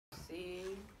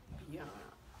bien.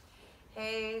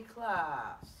 Hey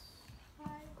classe.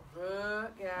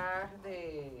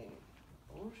 Regardez.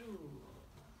 Bonjour.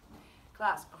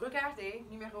 Classe, regardez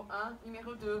numéro 1,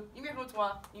 numéro 2, numéro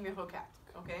 3, numéro 4.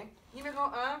 OK? Numéro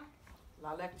 1,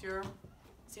 la lecture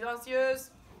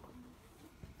silencieuse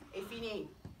est finie.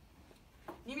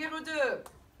 Numéro 2,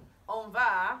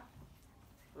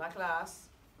 la classe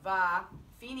va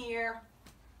finir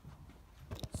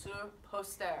ce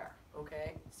poster, OK?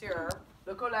 Sur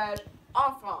le collège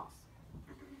en France.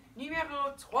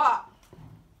 Numéro 3.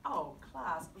 Oh,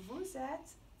 classe, vous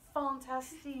êtes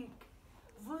fantastique.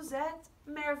 Vous êtes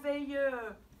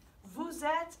merveilleux. Vous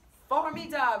êtes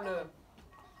formidable.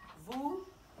 Vous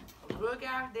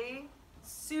regardez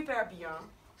super bien.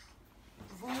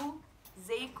 Vous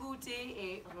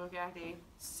écoutez et regardez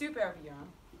super bien.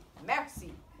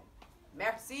 Merci.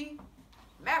 Merci.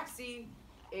 Merci.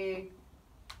 Et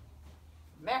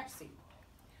merci.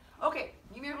 OK,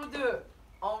 numéro 2.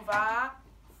 On va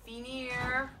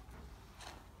finir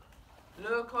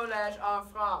le collège en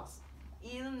France.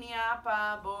 Il n'y a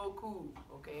pas beaucoup,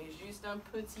 OK? Juste un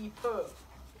petit peu.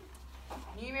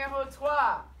 Numéro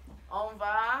 3, on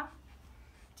va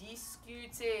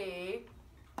discuter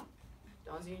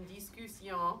dans une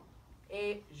discussion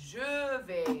et je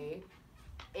vais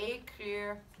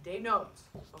écrire des notes,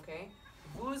 OK?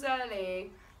 Vous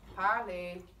allez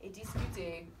parler et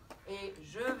discuter et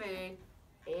je vais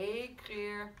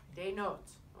écrire des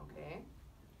notes, OK?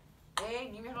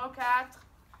 Et numéro 4,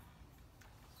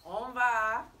 on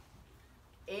va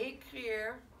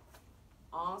écrire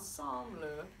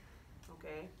ensemble, OK,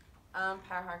 un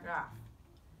paragraphe.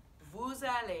 Vous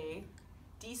allez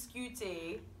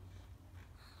discuter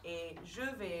et je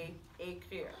vais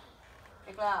écrire.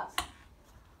 Et classe,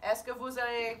 est-ce que vous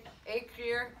allez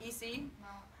écrire ici?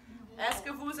 Non. Est-ce que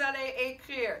vous allez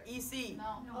écrire ici?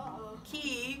 Non.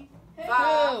 Qui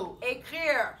va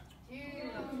écrire?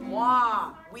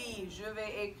 Moi, oui, je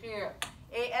vais écrire.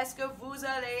 Et est-ce que vous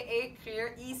allez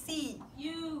écrire ici?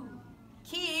 You.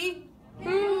 Qui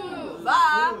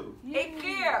va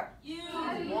écrire? You.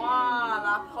 Moi,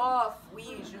 la prof,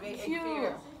 oui, je vais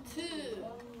écrire.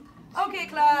 OK,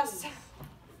 classe.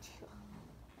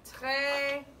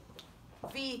 Très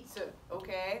vite,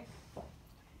 OK?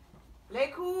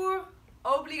 Les cours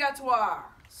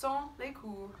obligatoires sont les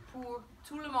cours pour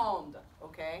tout le monde,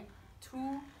 OK?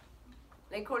 Tous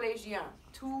les collégiens,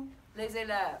 tous les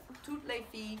élèves, toutes les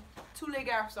filles, tous les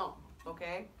garçons, OK?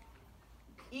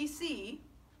 Ici,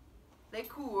 les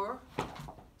cours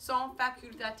sont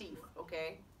facultatifs, OK?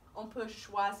 On peut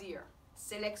choisir,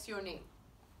 sélectionner.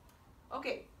 OK,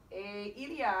 et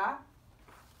il y a,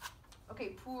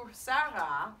 OK, pour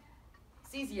Sarah,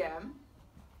 6e,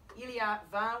 il y a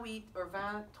 28 ou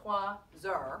 23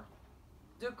 heures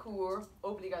de cours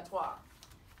obligatoires.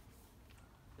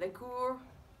 Les cours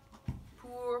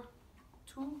pour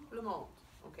tout le monde,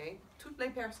 OK? Toutes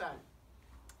les personnes.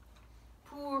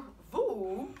 Pour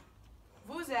vous,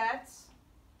 vous êtes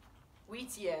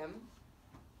 8e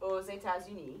aux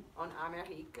États-Unis, en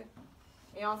Amérique.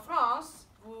 Et en France,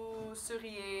 vous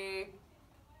seriez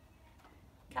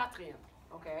 4e,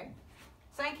 OK?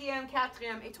 5e,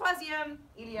 4e et 3e,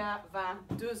 il y a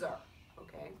 22 heures,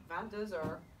 OK? 22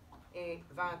 heures et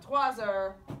 23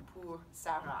 heures pour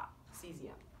Sarah,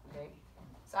 6e, OK?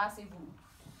 Ça, c'est vous.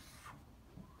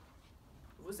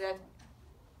 Vous êtes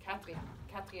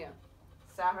 4e.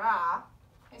 Sarah,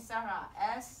 et Sarah,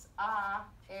 S-A-R-A-H.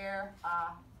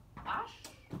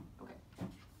 OK.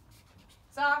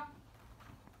 Ça,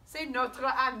 c'est notre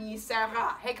amie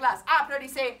Sarah. Hey classe,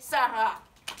 applaudissez Sarah.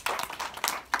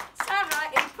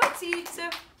 Sarah est petite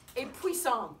et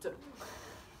puissante.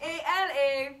 Et elle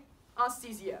est en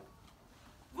 6e.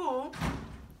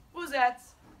 Vous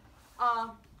êtes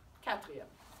en 4e.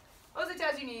 Aux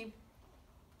États-Unis,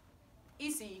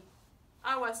 ici,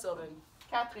 à West Sylvan,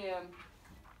 4e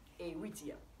et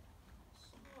 8e.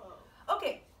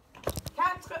 OK.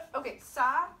 OK,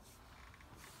 ça,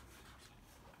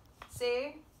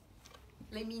 c'est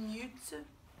les minutes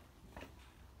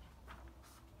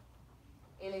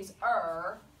et les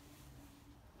heures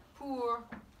pour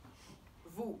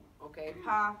vous, OK?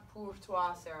 Pas pour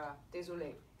toi, Sarah.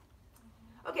 Désolée.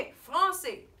 OK,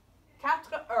 français,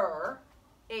 4 heures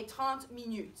et 30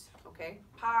 minutes, OK?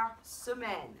 Par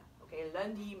semaine, OK?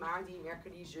 Lundi, mardi,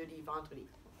 mercredi, jeudi, vendredi.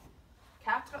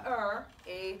 4 heures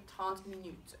et 30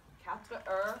 minutes. 4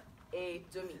 heures et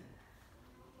demie.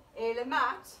 Et les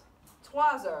maths,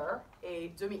 3 heures et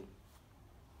demie.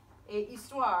 Et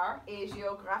histoire et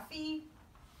géographie,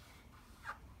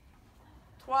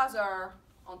 3 heures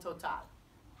en total.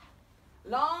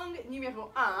 Langue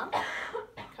numéro 1,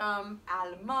 comme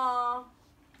allemand,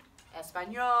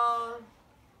 espagnol,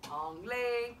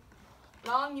 anglais.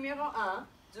 Langue numéro 1,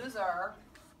 2 heures,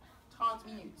 30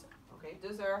 minutes. OK,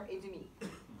 2 heures et demie.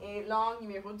 Et langue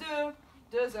numéro 2,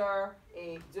 2 heures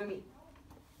et demie.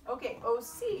 OK,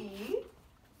 aussi,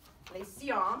 les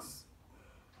sciences.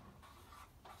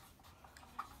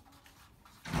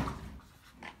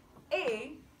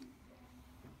 Et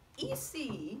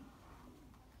ici,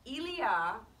 il y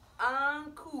a un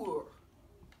cours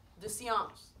de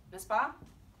sciences, n'est-ce pas?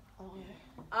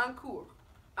 Un cours,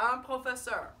 un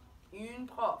professeur, une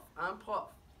prof, un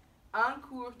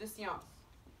cours de sciences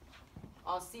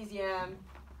en 6e,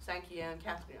 5e,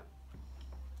 4e,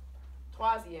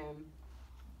 3e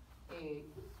et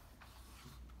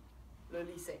le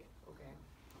lycée. Okay.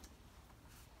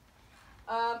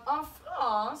 En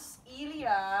France, il y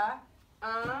a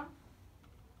un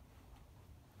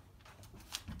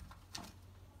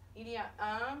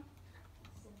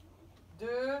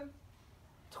 2,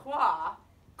 3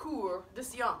 cours de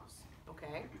sciences.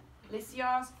 Okay. Les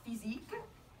sciences physiques,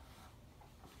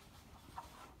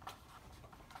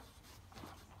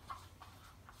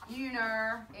 une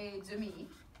heure et demie.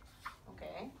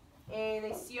 Okay. Et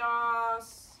les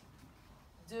sciences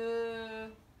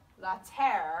de la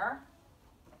terre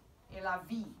et la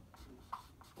vie.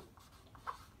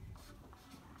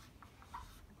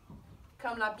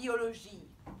 Comme la biologie,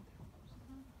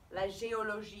 la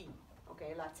géologie,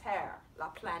 okay, la terre, la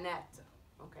planète,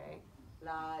 okay,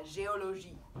 la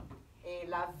géologie et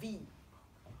la vie,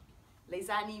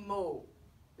 les animaux,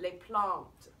 les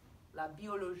plantes, la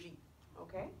biologie,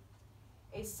 okay?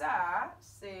 Et ça,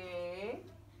 c'est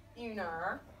 1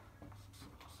 heure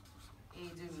et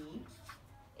demie.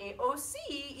 Et aussi,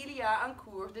 il y a un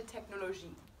cours de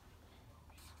technologie.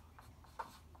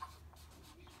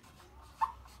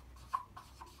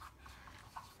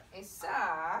 Et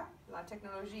ça, la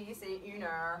technologie, c'est 1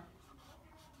 heure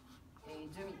et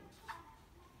demie.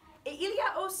 Et il y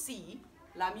a aussi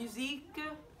la musique,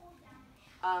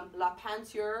 la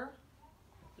peinture,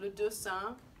 le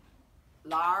dessin,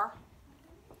 l'art,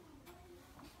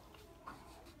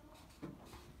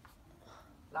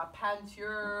 la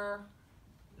peinture,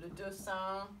 le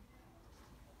dessin,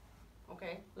 ok,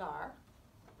 l'art,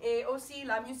 et aussi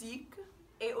la musique,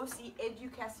 et aussi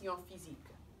éducation physique,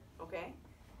 ok.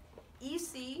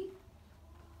 Ici,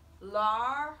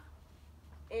 l'art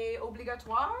est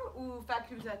obligatoire ou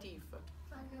facultatif?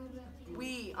 Facultatif.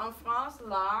 Oui, en France,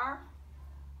 l'art,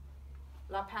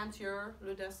 la peinture,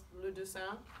 le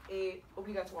dessin est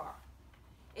obligatoire.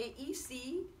 Et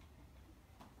ici,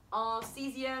 en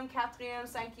 6e, 4e,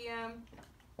 5e,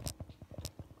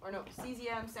 ou non,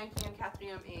 6e, 5e,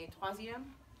 4e et 3e,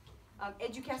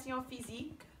 éducation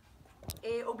physique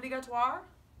est obligatoire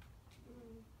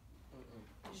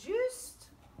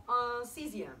juste en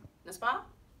 6e, n'est-ce pas?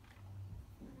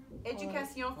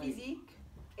 Éducation physique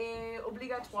est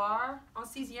obligatoire en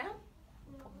 6e?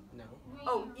 No.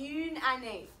 Oh, 1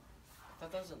 année.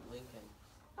 That doesn't link in.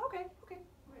 OK.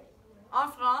 En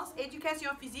France,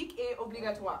 éducation physique est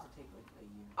obligatoire. To take like a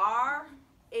year. Art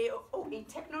et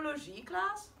technologie,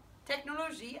 classe?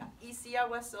 Technologie, ici à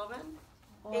West Sylvan,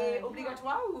 est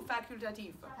obligatoire ou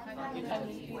facultatif?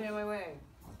 Facultatif. Oui.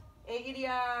 Et il y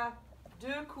a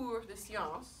 2 cours de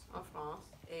sciences en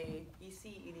France, et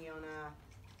ici, il y en a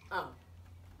 1.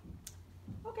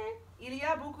 OK, il y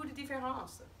a beaucoup de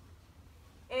différences.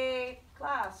 Et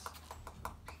classe,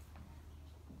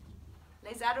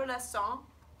 les adolescents,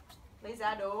 les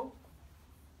ados,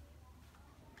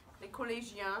 les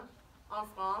collégiens en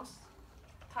France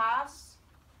passent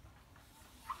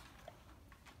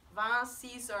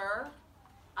 26 heures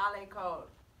à l'école.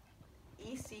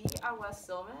 Ici, à West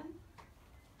Sylvan,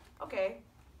 OK,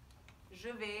 je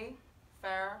vais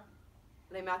faire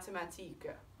les mathématiques.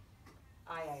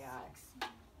 Aïe.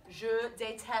 Je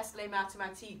déteste les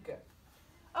mathématiques.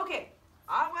 OK,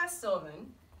 à West Sylvan,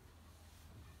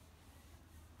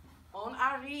 on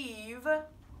arrive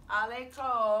à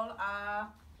l'école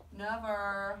à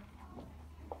 9h15,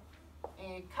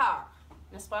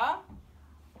 n'est-ce pas?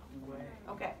 Ouais.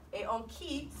 OK. Et on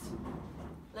quitte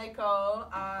l'école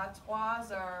à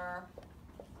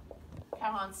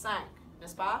 3h45,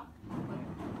 n'est-ce pas?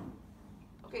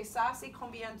 OK, ça c'est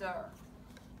combien d'heures?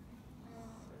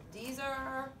 10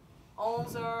 heures,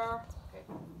 11 heures, OK.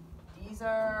 10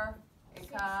 heures,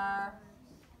 écart,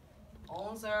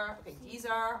 11 heures, OK, 10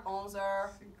 heures, 11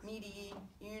 heures, midi,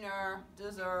 1 heure,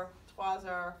 2 heures, 3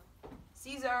 heures,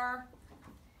 6 heures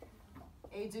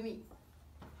et demie.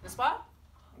 N'est-ce pas?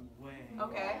 Ouais.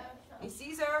 OK. Et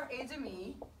 6 heures et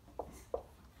demie. OK,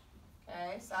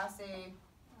 ça c'est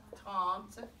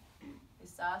 30. Et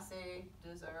ça c'est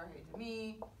 2 heures et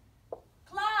demie.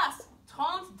 Classe!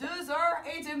 32 heures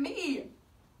demi.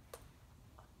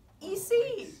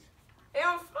 Ici. Et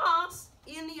en France,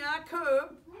 il n'y a que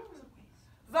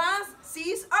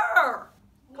 26 heures.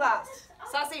 Classe.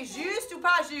 Ça, c'est juste ou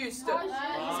pas juste?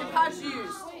 C'est pas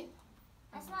juste.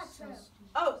 That's not true.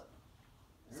 Oh,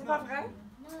 c'est pas vrai?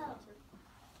 No.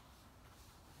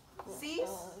 6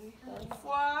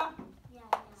 fois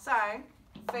 5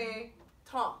 fait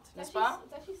 30, n'est-ce pas?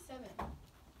 It's actually 7.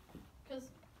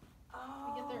 Because we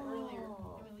get there earlier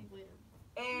and we leave later.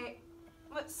 Et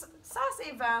ça,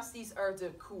 c'est 26 heures de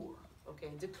cours,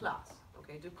 ok, de classe,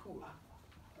 ok, de cours.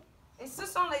 Et ce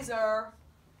sont les heures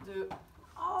de...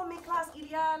 Oh, mais classe, il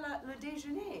y a le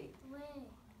déjeuner. Wait.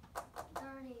 30.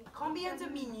 Combien de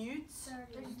minutes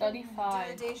 30. de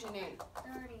 35. déjeuner?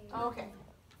 30. Ok.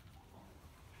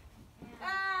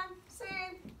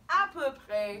 C'est à peu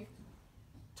près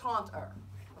 30 heures,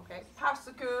 ok?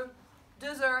 Parce que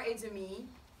 2 heures et demie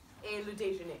est le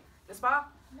déjeuner, n'est-ce pas?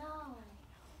 No.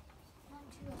 Not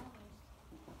 2 hours.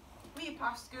 Oui,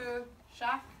 parce que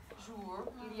chaque jour,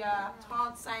 il y a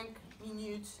 35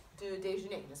 minutes de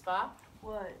déjeuner, n'est-ce pas?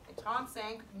 Ouais. Et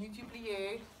 35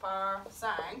 multiplié par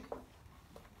 5.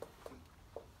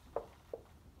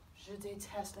 Je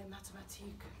déteste les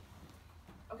mathématiques.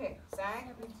 Ok,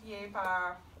 5 multiplié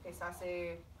par... Ok, ça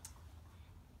c'est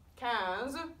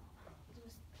 15,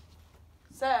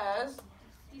 16,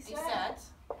 17.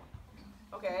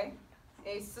 Ok,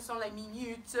 et ce sont les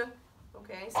minutes.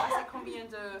 Ok, ça c'est combien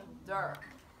d'heures?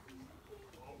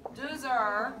 2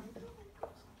 heures.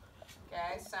 Ok,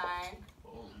 5.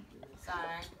 5.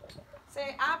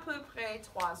 C'est à peu près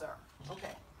 3 heures. Ok.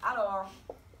 Alors,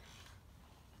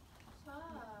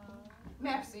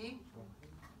 merci.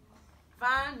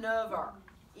 29 heures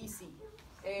ici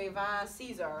et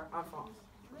 26 heures en France.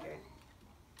 Okay.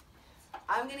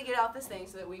 I'm going to get out this thing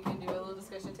so that we can do a little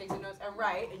discussion, take some notes, and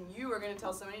write, and you are going to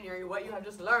tell somebody near you what you have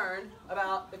just learned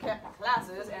about the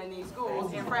classes and the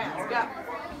schools in France. Go.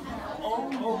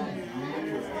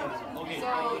 Okay.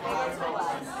 So, they go to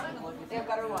class. They have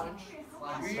better lunch.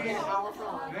 You get an hour for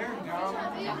lunch.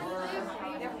 They have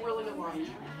really good lunch.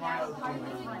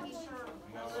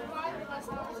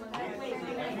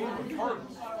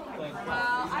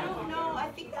 Well, I don't know. I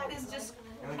think that is just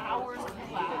hours of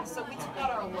class. So we took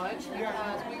out our lunch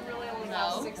because we really only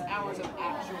have 6 hours of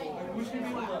actual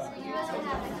class.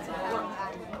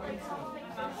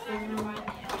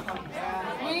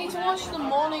 We need to watch the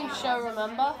morning show,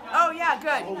 remember? Oh, yeah,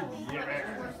 good.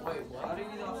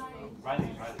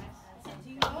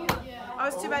 Oh,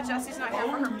 it's too bad Jesse's not here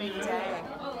for her big day.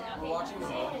 Well,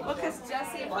 because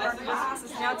Jesse for our class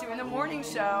is now doing the morning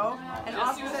show, and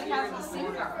Oscar said he has to see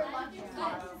her.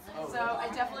 So I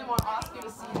definitely want Oscar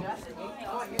to see Jessie.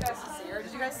 I want you guys to see her.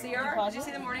 Did you guys see her? Did you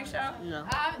see the morning show? No.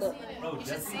 I haven't seen it. You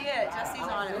should see it. Jesse's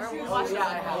on it. We're watching it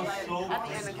at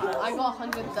the end of class. I got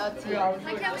 130. I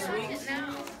can't watch it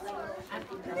now.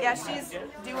 Yeah, she's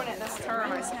doing it this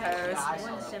term, I suppose.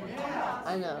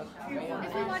 I know.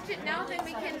 If we watch it now, then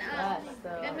we can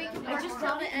Yes, just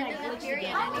tell the end of the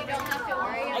period, and you don't have to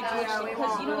worry about. Yeah, we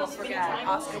won't forget.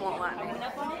 Oscar won't let me.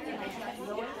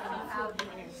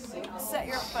 Set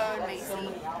your phone, Macy.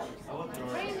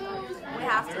 We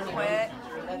have to quit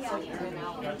in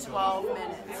 12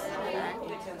 minutes. Okay?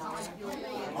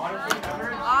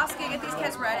 Oscar, get these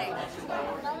kids ready.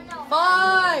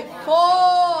 5,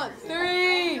 4,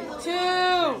 3,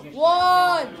 2,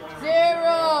 1,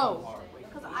 0.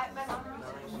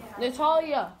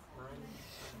 Natalia.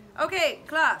 Ok,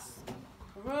 classe.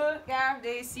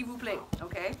 Regardez, s'il vous plaît.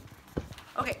 Ok?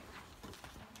 Ok.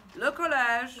 Le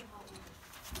collège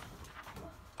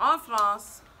en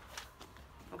France,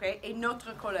 ok, et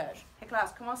notre collège. Hey,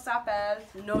 classe, comment s'appelle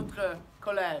notre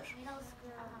collège? Middle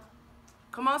school.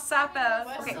 Comment s'appelle?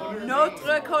 Ok,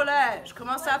 notre collège.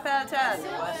 Comment s'appelle-t-elle?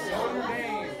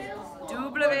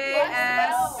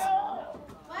 W-S...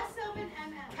 West Sylvan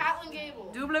MS. Catlin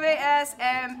Gable.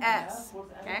 WSMS.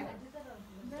 Okay?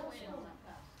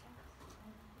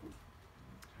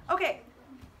 Ok.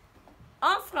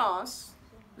 En France,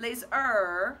 les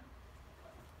heures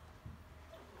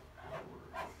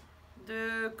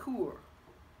de cours.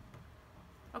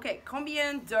 Ok,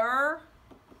 combien d'heures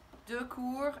de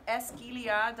cours est-ce qu'il y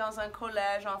a dans un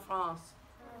collège en France?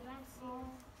 26.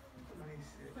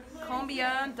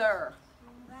 Combien d'heures?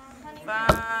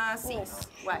 26.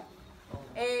 Ouais.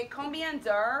 Et combien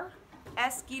d'heures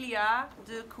est-ce qu'il y a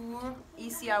de cours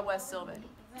ici à West Sylvan?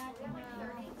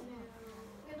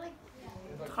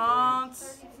 30.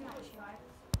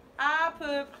 À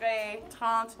peu près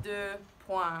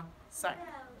 32,5.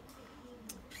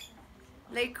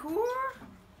 Les cours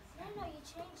No, you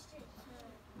changed it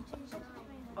to 9.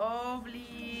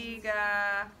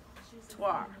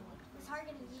 obligatoires.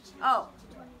 targeting you changed Oh. it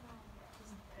to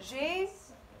 25.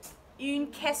 J'ai une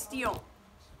question.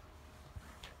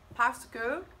 Parce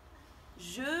que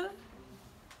je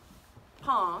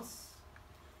pense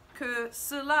que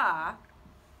cela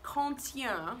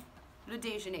contient le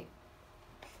déjeuner.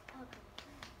 Okay.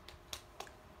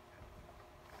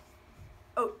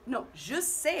 Oh, non, je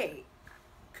sais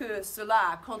que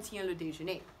cela contient le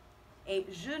déjeuner. Et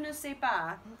je ne sais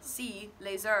pas si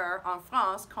les heures en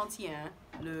France contiennent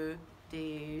le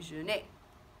déjeuner.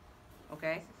 OK?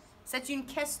 C'est une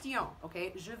question. OK?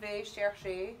 Je vais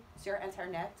chercher sur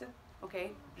Internet. OK?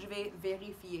 Je vais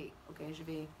vérifier. OK? Je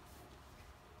vais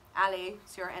aller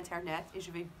sur Internet et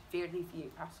je vais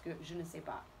vérifier parce que je ne sais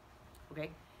pas. OK?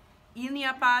 Il n'y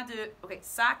a pas de... OK,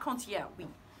 ça contient, oui,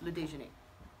 le déjeuner.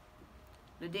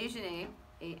 Le déjeuner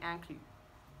est inclus.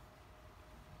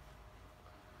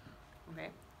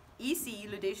 OK? Ici,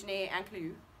 le déjeuner est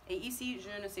inclus. Et ici,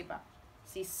 je ne sais pas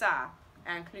si ça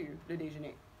inclut le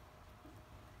déjeuner.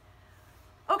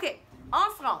 OK. En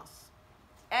France,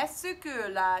 est-ce que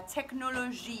la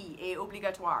technologie est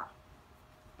obligatoire?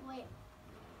 Oui.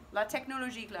 La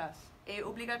technologie, classe, est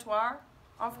obligatoire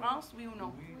en France, oui ou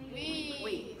non? Oui.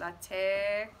 Oui, la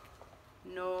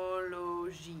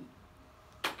technologie.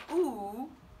 Ou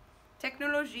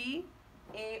technologie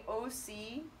est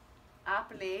aussi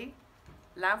appelée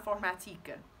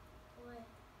l'informatique. Oui.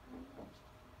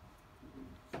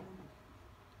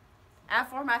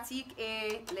 Informatique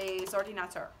et les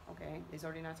ordinateurs. OK? Les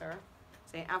ordinateurs,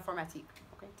 c'est informatique.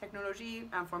 OK? Technologie,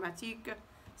 informatique,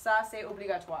 ça c'est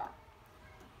obligatoire.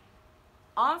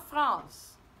 En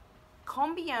France,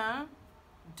 combien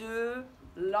de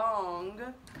langues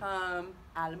comme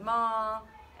allemand,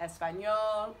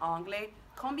 espagnol, anglais,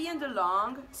 combien de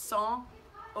langues sont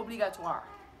obligatoires?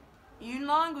 Une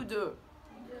langue ou deux?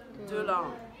 Deux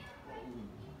langues.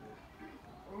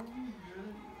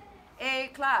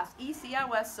 Et classe, ici à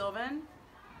West Sylvan,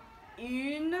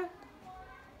 une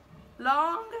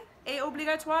langue est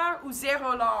obligatoire ou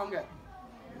zéro langue?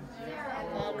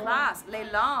 Classe, les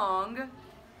langues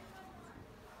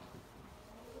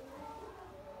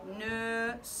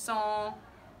ne sont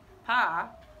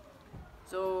pas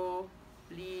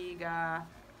obligatoires.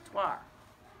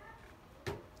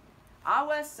 À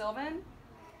West Sylvan,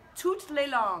 toutes les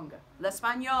langues,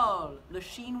 l'espagnol, le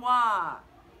chinois,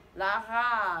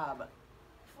 l'arabe,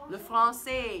 le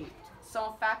français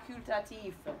sont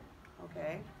facultatifs. OK?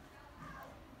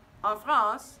 En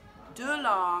France, deux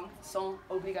langues sont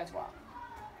obligatoires.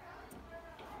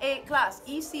 Et classe,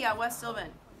 ici à West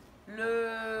Sylvan,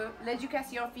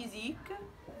 l'éducation physique.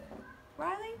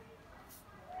 Riley?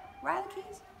 Riley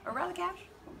Keys? Or Riley Cash?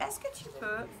 Est-ce que tu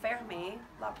peux fermer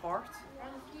la porte?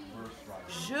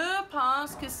 Je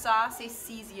pense que ça, c'est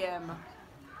 6e.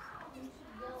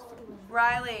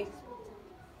 Riley,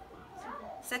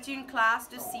 c'est une classe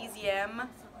de 6e.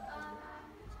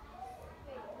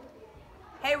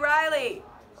 Hey Riley,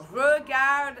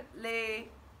 regarde les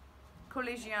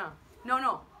collégiens.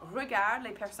 Non, regarde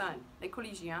les personnes, les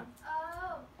collégiens.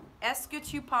 Oh. Est-ce que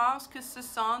tu penses que ce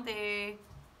sont des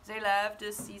élèves de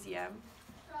 6e?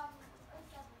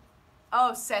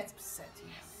 Oh, 7.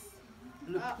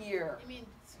 Le pire. You mean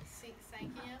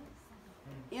 5e?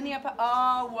 Il n'y a pas...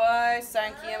 Ah ouais,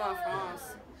 5e en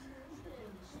France.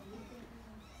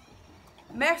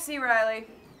 Merci Riley.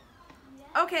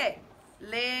 OK.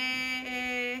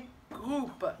 Les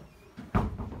groupes.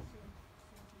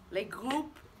 Les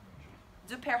groupes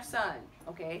de personnes.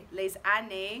 OK. Les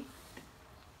années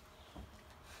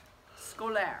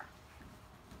scolaires.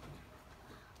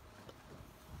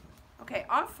 OK.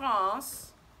 En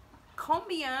France,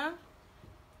 combien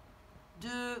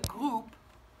de groupes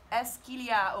est-ce qu'il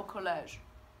y a au collège?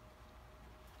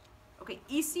 OK.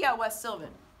 Ici à West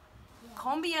Sylvan,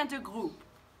 combien de groupes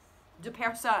de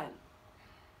personnes?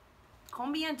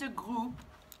 Combien de groupes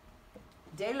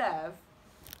d'élèves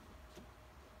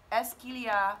est-ce qu'il y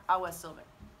a à West Sylvan?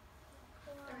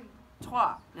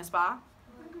 3, n'est-ce pas?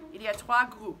 Il y a 3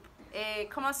 groupes. Et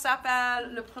comment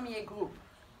s'appelle le premier groupe?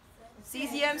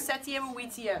 6e, 7e ou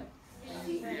 8e?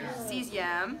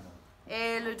 6e.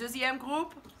 Et le deuxième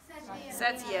groupe?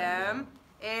 7e.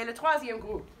 Et le troisième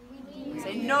groupe?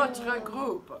 C'est notre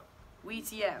groupe.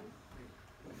 8e.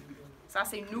 Ça,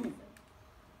 c'est nous.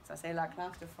 Ça, c'est la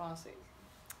classe de français.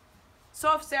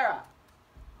 Sauf Sarah.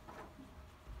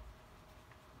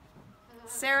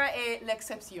 Sarah est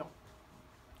l'exception.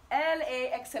 Elle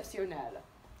est exceptionnelle.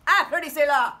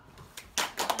 Applaudissez-la!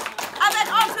 Avec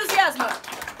enthousiasme!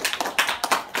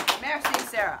 Merci,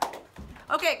 Sarah.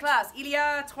 OK, classe. Il y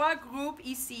a 3 groupes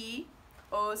ici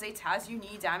aux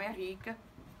États-Unis d'Amérique.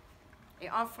 Et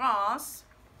en France,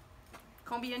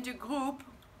 combien de groupes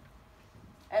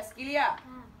Est-ce qu'il y a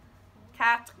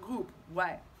 4 groupes?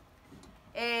 Ouais.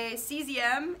 Et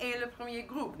 6e est le premier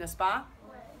groupe, n'est-ce pas?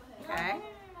 OK.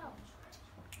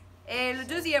 Et le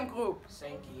deuxième groupe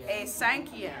est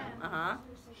 5e.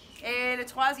 Et le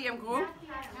troisième groupe,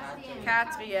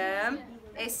 4e.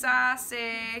 Et ça,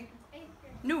 c'est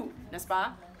nous, n'est-ce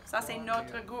pas? Ça, c'est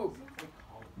notre groupe.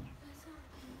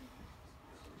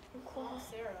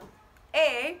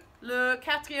 Et le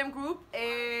 4e groupe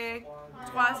est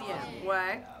 3e.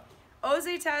 Ouais. Aux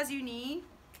États-Unis,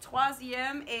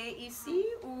 3e est ici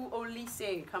ou au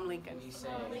lycée, comme Lincoln?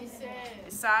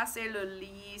 Et ça, c'est le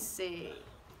lycée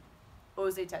aux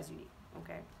États-Unis.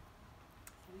 OK?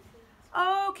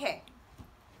 OK.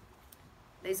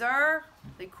 Les heures,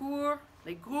 les cours,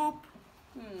 les groupes.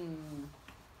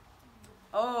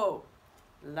 Oh,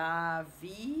 la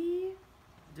vie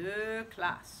de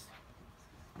classe.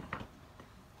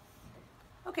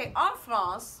 OK, en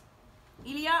France,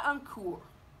 il y a un cours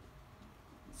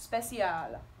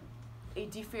spécial et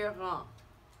différent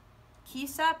qui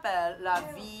s'appelle la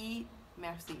vie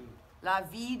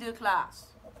de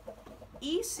classe.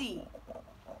 Ici,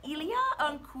 il y a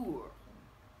un cours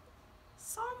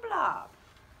semblable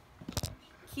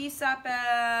qui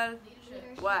s'appelle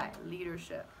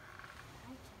leadership.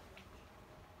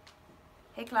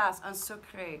 Hey classe, un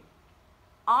secret.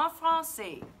 En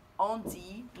français, on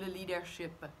dit le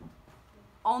leadership.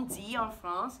 On dit en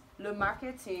France le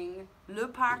marketing,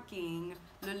 le parking,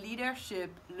 le leadership,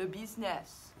 le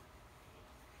business.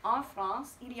 En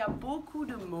France, il y a beaucoup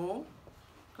de mots.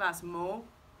 Classe, mots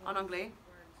en anglais.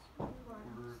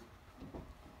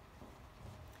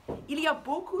 Il y a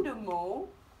beaucoup de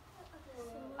mots.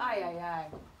 Aïe, aïe, aïe.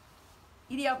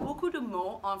 Il y a beaucoup de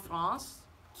mots en France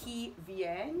qui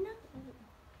viennent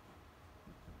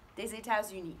des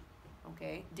États-Unis. OK?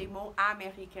 Des mots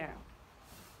américains.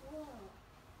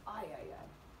 Aïe, aïe, aïe.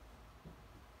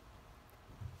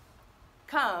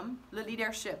 Comme le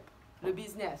leadership, le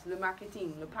business, le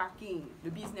marketing, le parking, le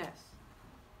business.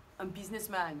 Un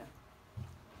businessman.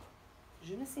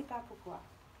 Je ne sais pas pourquoi.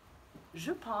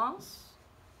 Je pense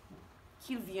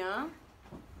qu'il vient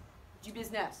du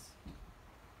business.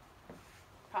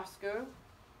 Parce que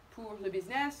pour le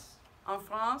business, en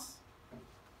France,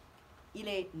 il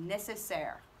est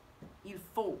nécessaire. Il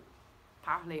faut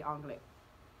parler anglais.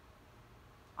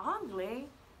 Anglais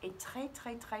est très,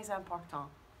 très, très important.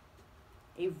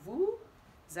 Et vous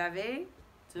avez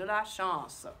de la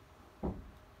chance.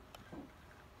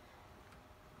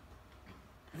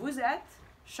 Vous êtes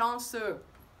chanceux.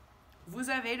 Vous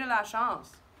avez de la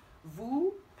chance.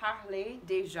 Vous parlez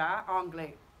déjà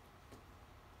anglais.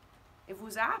 Et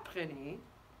vous apprenez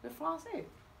le français.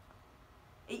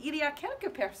 Et il y a quelques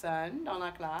personnes dans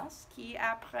la classe qui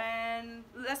apprennent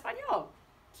l'espagnol.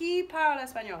 Qui parle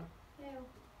espagnol?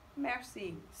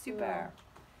 Merci, super.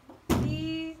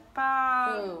 Qui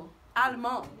parle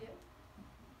allemand?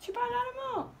 Tu parles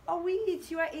allemand? Oh oui,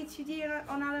 tu as étudié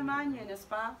en Allemagne, n'est-ce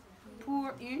pas? Pour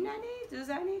 1 année,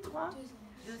 2 années, 3?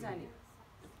 2 années.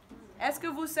 Est-ce que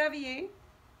vous saviez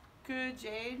que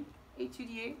Jade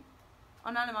étudiait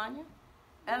en Allemagne?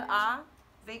 Elle a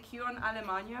vécu en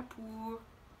Allemagne pour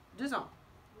 2 ans.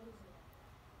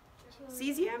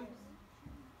 6e?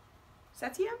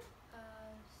 7e?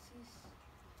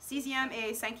 6e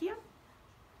et 5e?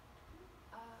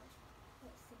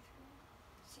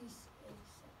 6 et 7.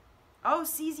 Oh,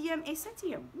 6e et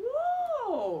 7e.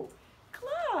 Wow!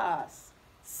 Classe!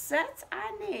 7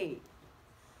 années.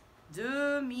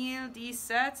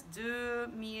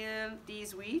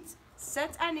 2017-2018.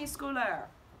 7 années scolaires.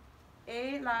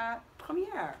 Et la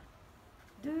première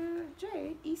de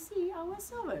Jade ici à West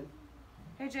Sylvan.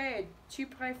 Hey Jade, tu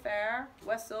préfères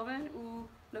West Sylvan ou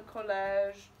le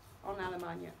collège en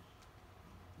Allemagne?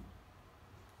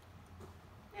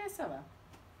 Eh, ça va.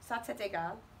 Ça, c'est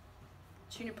égal.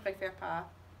 Tu ne préfères pas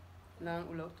l'un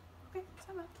ou l'autre. Ok,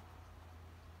 ça va.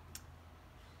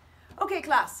 Ok,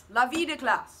 classe. La vie de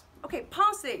classe. Ok,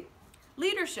 pensez.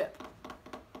 Leadership.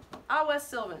 À West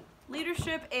Sylvan.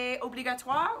 Leadership est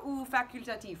obligatoire ou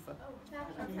facultatif?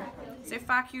 C'est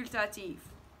facultatif.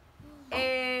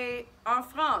 Et en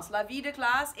France, la vie de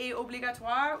classe est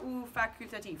obligatoire ou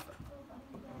facultatif?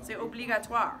 C'est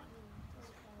obligatoire.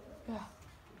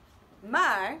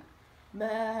 Mais,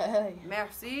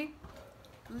 merci.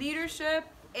 Leadership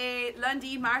est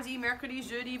lundi, mardi, mercredi,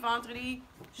 jeudi, vendredi,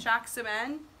 chaque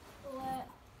semaine.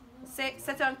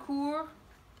 C'est un cours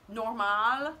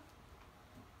normal.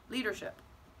 Leadership.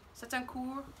 C'est un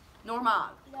cours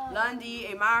normal. Lundi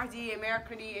et mardi et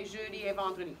mercredi et jeudi et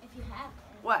vendredi.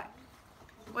 Ouais.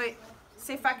 Oui,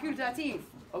 c'est facultatif,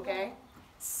 ok?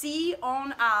 Si on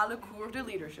a le cours de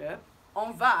leadership,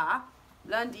 on va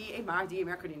lundi et mardi et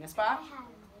mercredi, n'est-ce pas? I have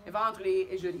Et vendredi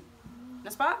et jeudi.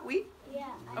 N'est-ce pas? Oui? it. Yeah.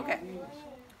 I Okay. have it.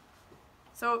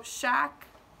 So, chaque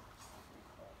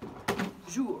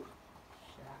jour.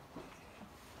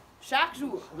 Chaque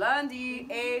jour. Lundi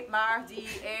et mardi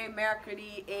et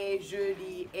mercredi et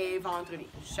jeudi et vendredi.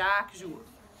 Chaque jour.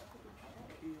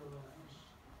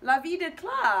 La vie de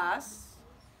classe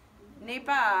n'est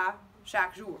pas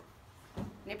chaque jour.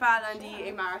 N'est pas lundi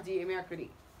et mardi et mercredi.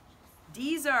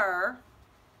 10 heures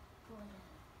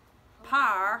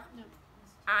par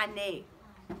année.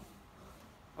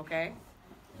 OK?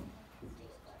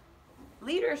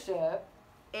 Leadership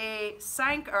est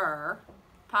 5 heures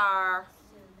par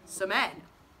semaine.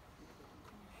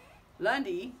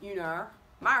 Lundi, 1 heure.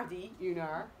 Mardi, 1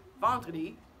 heure.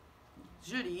 Vendredi,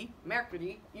 jeudi,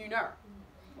 mercredi, 1 heure.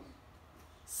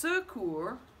 Ce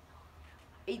cours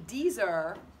est 10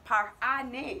 heures par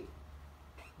année.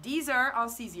 10 heures en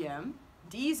 6e,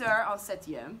 10 heures en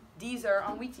 7e, 10 heures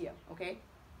en 8e. OK?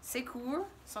 Ces cours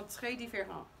sont très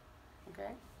différents. OK?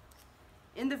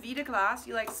 In the vie de classe,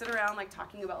 you like sit around like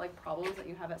talking about like problems that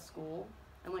you have at school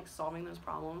and like solving those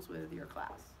problems with your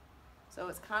class. So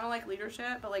it's kind of like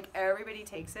leadership, but like everybody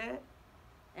takes it.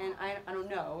 And I don't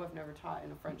know, I've never taught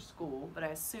in a French school, but I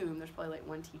assume there's probably like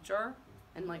one teacher,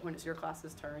 and like when it's your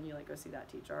class's turn, you like go see that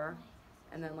teacher,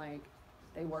 and then like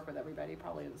they work with everybody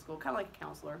probably in the school, kind of like a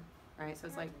counselor, right? So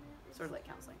it's like sort of like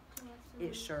counseling.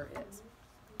 It sure is.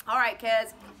 All right,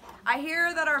 kids. I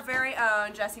hear that our very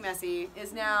own Jessie Messy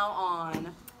is now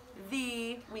on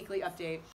the weekly update